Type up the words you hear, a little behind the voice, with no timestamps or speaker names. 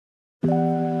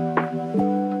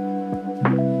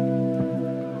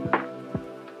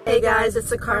Hey guys, it's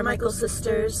the Carmichael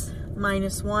sisters.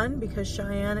 -1 because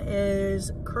Cheyenne is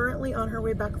currently on her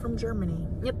way back from Germany.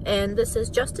 Yep, and this is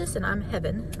Justice and I'm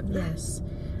Heaven. Yes.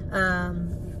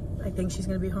 I think she's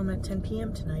going to be home at 10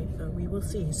 p.m. tonight, but we will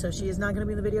see. So she is not going to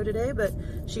be in the video today, but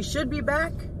she should be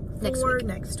back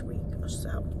next week.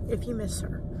 So if you miss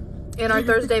her. And our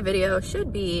Thursday video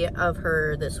should be of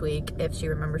her this week if she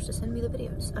remembers to send me the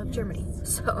videos of Germany.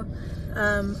 So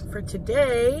for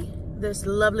today, this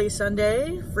lovely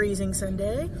Sunday, freezing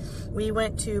Sunday, we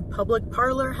went to Public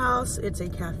Parlor House. It's a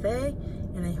cafe,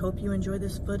 and I hope you enjoy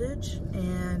this footage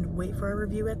and wait for our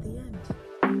review at the end.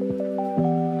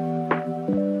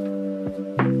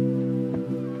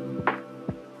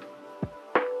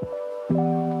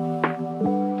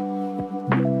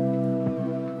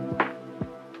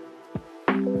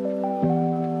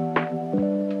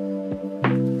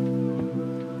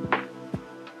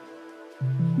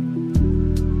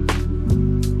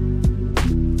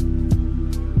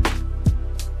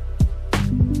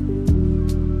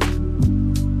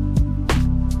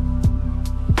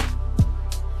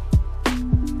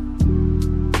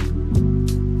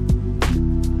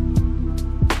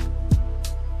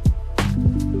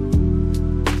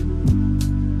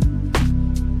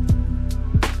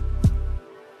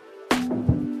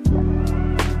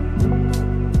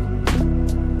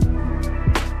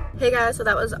 hey guys, so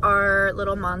that was our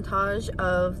little montage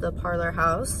of the Parlor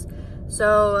House.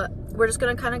 So we're just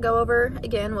gonna kind of go over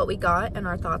again what we got and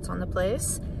our thoughts on the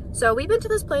place. So we've been to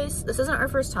this place. This isn't our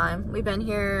first time. We've been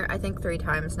here I think 3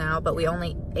 times now, but we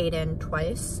only ate in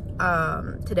twice,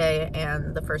 today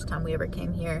and the first time we ever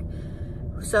came here.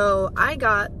 So I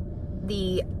got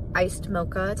the iced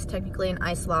mocha. It's technically an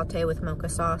iced latte with mocha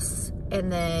sauce,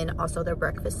 and then also their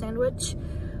breakfast sandwich.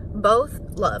 Both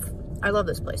I love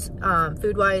this place.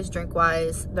 Food wise, drink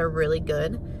wise, they're really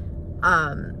good.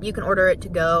 You can order it to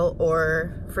go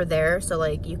or for there, so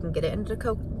like you can get it into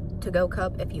to-go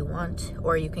cup if you want,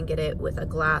 or you can get it with a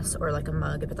glass or like a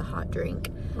mug if it's a hot drink,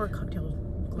 or a cocktail glass.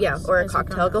 Yeah, or a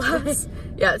cocktail glass.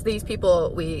 Yeah, these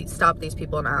people, we stopped these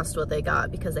people and asked what they got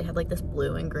because they had like this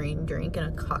blue and green drink in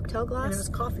a cocktail glass. And it was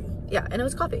coffee. Yeah, and it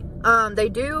was coffee. They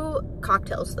do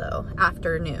cocktails though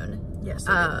afternoon. Yes.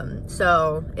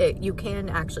 So you can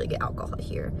actually get alcohol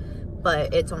here,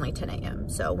 but it's only 10 a.m.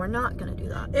 so we're not gonna do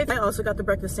that. I also got the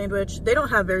breakfast sandwich. They don't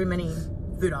have very many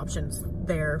food options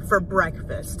there for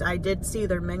breakfast. I did see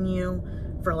their menu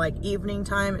for like evening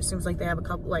time. It seems like they have a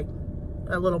couple, like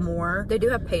a little more. They do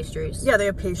have pastries. Yeah, they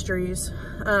have pastries.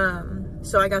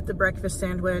 So I got the breakfast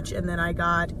sandwich, and then I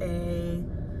got a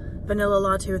vanilla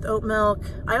latte with oat milk.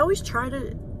 I always try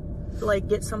to like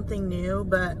get something new,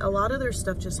 but a lot of their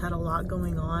stuff just had a lot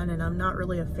going on, and I'm not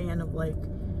really a fan of like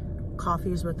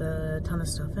coffees with a ton of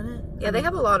stuff in it. Yeah, they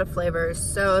have a lot of flavors,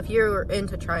 so if you're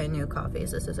into trying new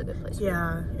coffees, this is a good place for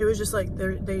you. It was just like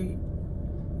they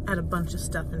add a bunch of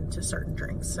stuff into certain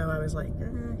drinks, so I was like,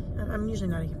 I'm usually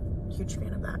not a huge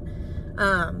fan of that.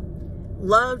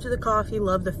 Loved the coffee,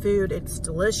 loved the food. It's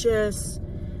delicious.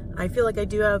 I feel like I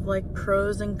do have like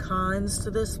pros and cons to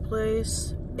this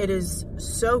place. It is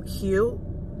so cute.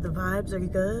 The vibes are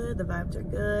good. The vibes are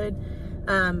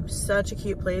good. Such a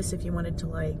cute place if you wanted to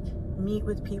like meet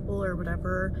with people or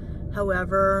whatever.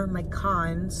 However, my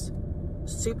cons,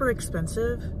 super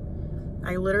expensive.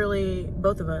 I literally,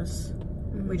 both of us,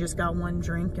 we just got one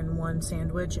drink and one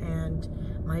sandwich, and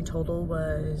my total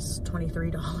was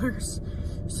 $23.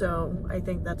 So I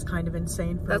think that's kind of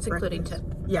insane for That's breakfast. Including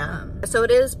tip. Yeah. So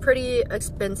it is pretty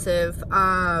expensive.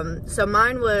 So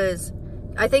mine was,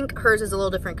 I think hers is a little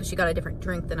different because she got a different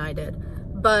drink than I did.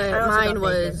 But mine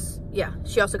was, yeah,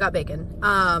 she also got bacon.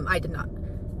 I did not,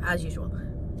 as usual.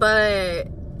 But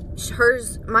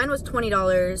mine was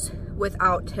 $20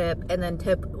 without tip, and then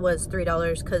tip was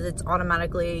 $3 because it's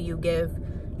automatically you give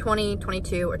 20,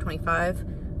 22, or 25.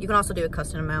 You can also do a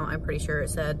custom amount, I'm pretty sure it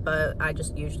said, but I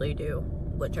just usually do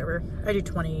whichever. I do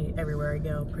 20 everywhere I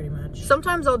go, pretty much.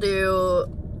 Sometimes I'll do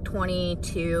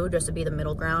 22 just to be the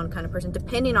middle ground kind of person,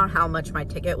 depending on how much my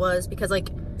ticket was, because like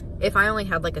if I only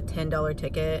had like a $10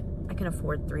 ticket, I can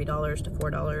afford $3 to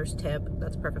 $4 tip.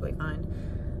 That's perfectly fine.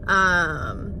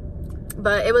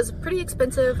 But it was pretty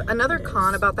expensive. Another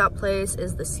con about that place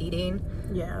is the seating.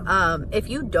 Yeah. If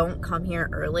you don't come here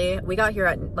early, we got here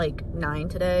at like 9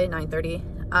 today, 9:30.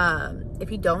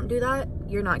 If you don't do that,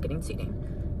 you're not getting seating.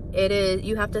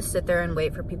 You have to sit there and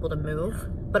wait for people to move.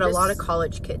 But a lot of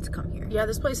college kids come here. Yeah,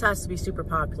 this place has to be super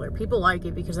popular. People like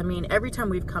it because, I mean, every time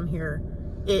we've come here,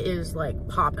 it is like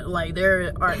popping. Like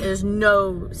there is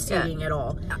no seating at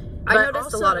all. I noticed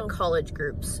also a lot of college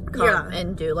groups come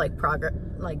and do like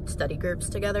like study groups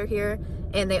together here,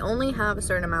 and they only have a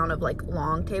certain amount of like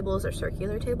long tables or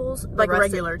circular tables. Like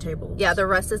regular tables. Yeah, the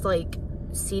rest is like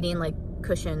seating, like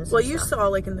cushions. Well, you saw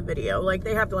like in the video, like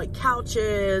they have like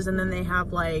couches, and then they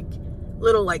have like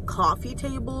little like coffee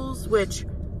tables, which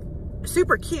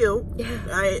super cute.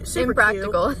 Yeah. Super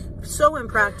impractical. Cute. So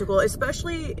impractical,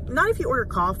 especially not if you order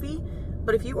coffee.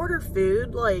 But if you order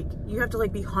food, like, you have to,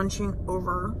 like, be hunching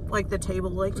over, like, the table,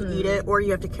 like, to eat it. Or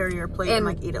you have to carry your plate and,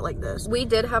 like, eat it like this. We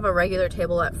did have a regular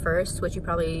table at first, which you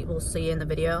probably will see in the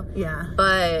video. Yeah.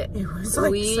 But it was,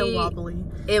 like, so wobbly.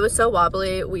 It was so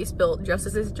wobbly. We spilled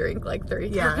Justice's drink, like, 3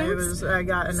 times. Yeah, it was, I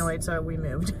got annoyed, so we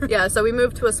moved. Yeah, so we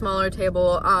moved to a smaller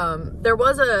table. There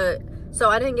was so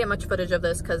I didn't get much footage of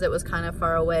this because it was kind of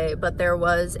far away. But there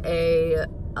was a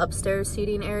upstairs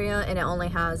seating area, and it only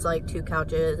has like 2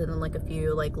 couches and then like a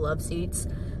few like love seats.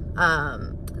 I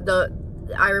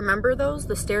remember those.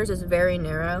 The stairs is very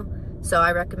narrow, so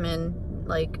I recommend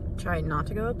like trying not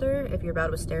to go up there if you're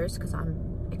bad with stairs, because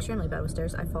I'm extremely bad with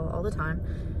stairs. I fall all the time.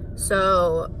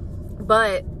 So,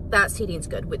 but that seating's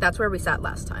good. That's where we sat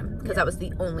last time, because that was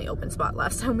the only open spot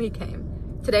last time we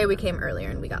came. Today we came earlier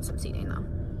and we got some seating though.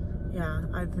 Yeah,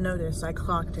 I've noticed. I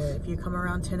clocked it. If you come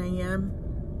around 10 a.m.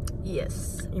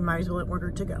 Yes. You might as well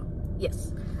order to go.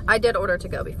 Yes. I did order to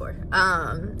go before.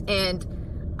 And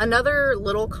another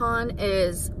little con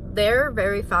is they're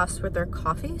very fast with their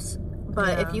coffees.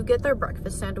 But if you get their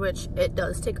breakfast sandwich, it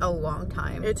does take a long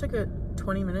time. It took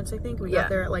 20 minutes, I think. We got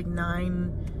there at like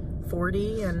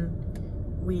 9:40, and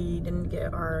we didn't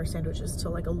get our sandwiches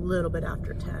till like a little bit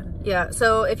after 10. Yeah,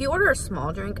 so if you order a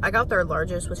small drink, I got their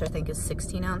largest, which I think is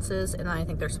 16 ounces, and I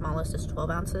think their smallest is 12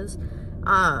 ounces.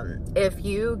 If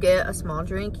you get a small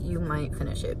drink, you might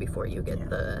finish it before you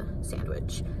get the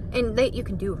sandwich. And you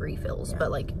can do refills, but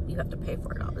like you have to pay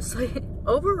for it, obviously.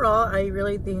 Overall, I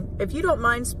really think if you don't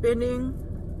mind spending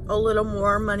a little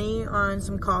more money on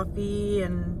some coffee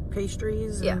and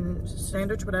pastries and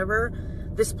sandwich, whatever,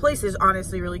 this place is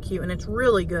honestly really cute, and it's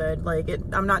really good. Like,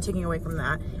 I'm not taking away from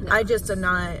that. No. I just am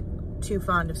not too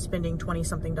fond of spending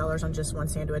 $20-something on just one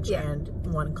sandwich and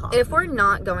one coffee. If we're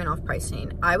not going off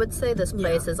pricing, I would say this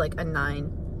place is like a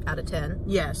 9 out of 10.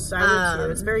 Yes, I would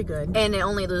too. It's very good. And it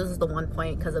only loses the 1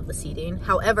 point because of the seating.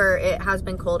 However, it has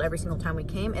been cold every single time we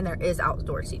came, and there is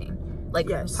outdoor seating. Like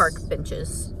park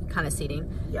benches kind of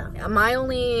seating. Yeah. My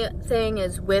only thing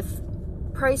is with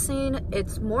pricing,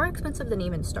 it's more expensive than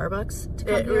even Starbucks to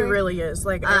come here. It really is.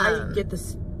 Like, I get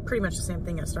this pretty much the same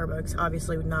thing at Starbucks.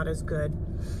 Obviously not as good.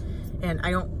 And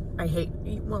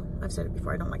well, I've said it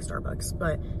before, I don't like Starbucks,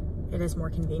 but it is more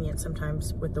convenient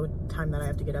sometimes with the time that I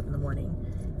have to get up in the morning.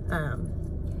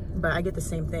 But I get the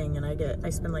same thing, and I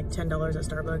spend like $10 at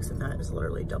Starbucks, and that is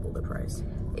literally double the price.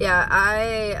 Yeah,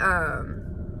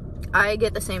 I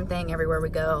get the same thing everywhere we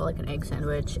go, like an egg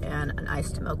sandwich and an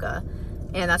iced mocha.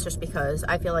 And that's just because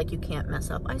I feel like you can't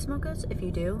mess up iced mochas. If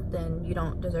you do, then you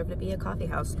don't deserve to be a coffee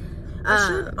house. I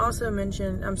should also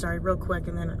mention, I'm sorry, real quick,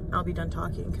 and then I'll be done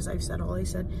talking because I've said all I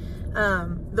said.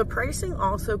 The pricing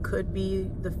also could be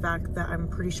the fact that I'm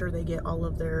pretty sure they get all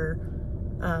of their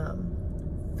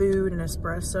food and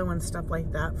espresso and stuff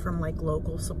like that from like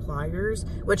local suppliers,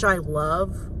 which I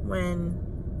love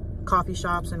when coffee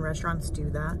shops and restaurants do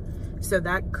that. So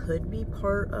that could be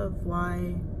part of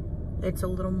why it's a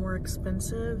little more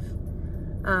expensive.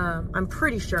 I'm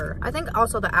pretty sure. I think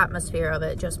also the atmosphere of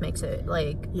it just makes it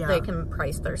like they can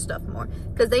price their stuff more,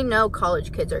 because they know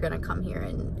college kids are going to come here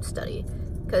and study,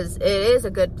 because it is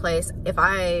a good place. If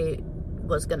I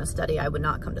was going to study, I would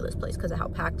not come to this place because of how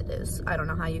packed it is. I don't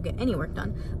know how you get any work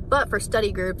done, but for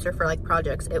study groups or for like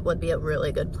projects, it would be a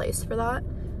really good place for that.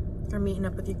 Or meeting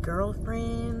up with your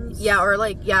girlfriends. Yeah, or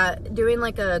like doing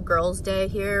like a girls' day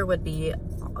here would be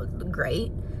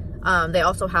great. They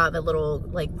also have a little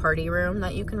like party room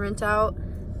that you can rent out.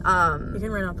 You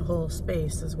can rent out the whole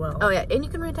space as well. Oh yeah, and you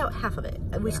can rent out half of it.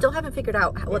 We still haven't figured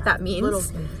out what that means. A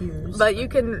little confused. But you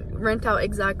can rent out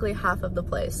exactly half of the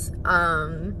place.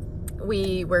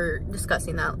 We were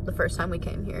discussing that the first time we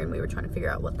came here, and we were trying to figure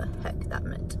out what the heck that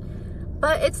meant.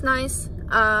 But it's nice.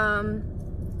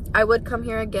 I would come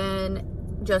here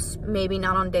again, just maybe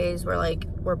not on days where like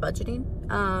we're budgeting,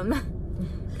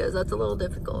 because that's a little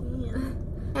difficult. Yeah.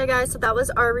 Hey guys, so that was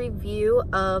our review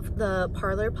of the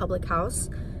Parlor Public House,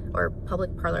 or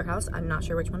Public Parlor House. I'm not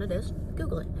sure which one it is.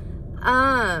 Google it.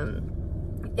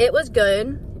 It was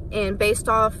good, and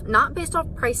not based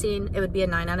off pricing, it would be a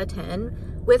 9 out of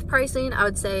 10. With pricing, I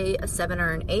would say a 7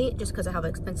 or an 8, just because of how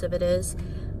expensive it is.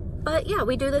 But yeah,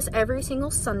 we do this every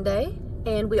single Sunday,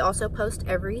 And we also post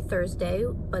every Thursday,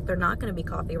 but they're not going to be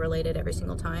coffee related every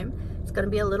single time. It's going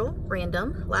to be a little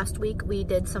random. Last week we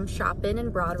did some shopping in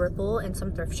Broad Ripple and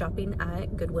some thrift shopping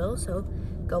at Goodwill, so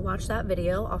go watch that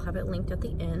video. I'll have it linked at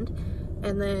the end.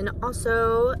 And then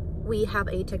also we have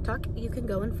a TikTok you can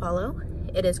go and follow.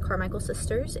 It is Carmichael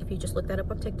Sisters. If you just look that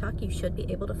up on TikTok, you should be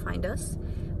able to find us.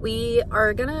 We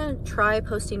are gonna try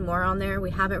posting more on there.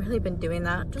 We haven't really been doing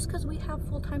that just because we have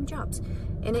full-time jobs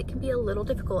and it can be a little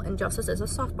difficult, and Justice is a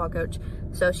softball coach,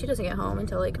 so she doesn't get home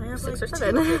until like 6 or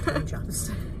 7. Full-time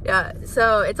jobs. Yeah,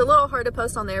 so it's a little hard to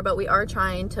post on there, but we are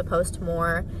trying to post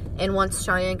more, and once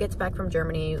Cheyenne gets back from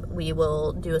Germany, we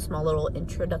will do a small little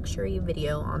introductory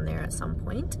video on there at some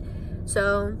point.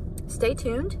 So stay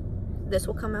tuned. This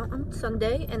will come out on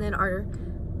Sunday, and then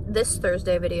this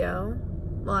Thursday video,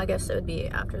 well, I guess it would be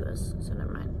after this, so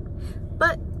never mind.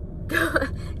 But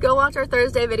go watch our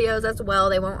Thursday videos as well.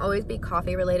 They won't always be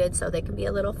coffee related, so they can be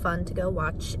a little fun to go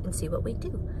watch and see what we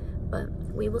do. But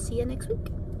we will see you next week.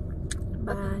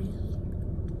 Bye.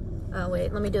 Oh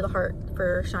wait, let me do the heart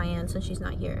for Cheyenne since she's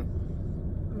not here.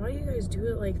 Why do you guys do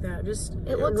it like that? Just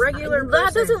it looks regular person.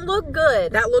 That doesn't look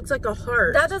good. That looks like a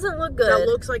heart. That doesn't look good. That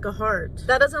looks like a heart.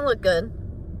 That doesn't look good.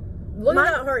 Look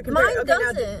at that heart. Mine okay,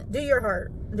 doesn't. Now do your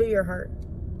heart. Do your heart.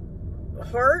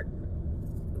 Heart?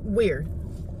 Weird.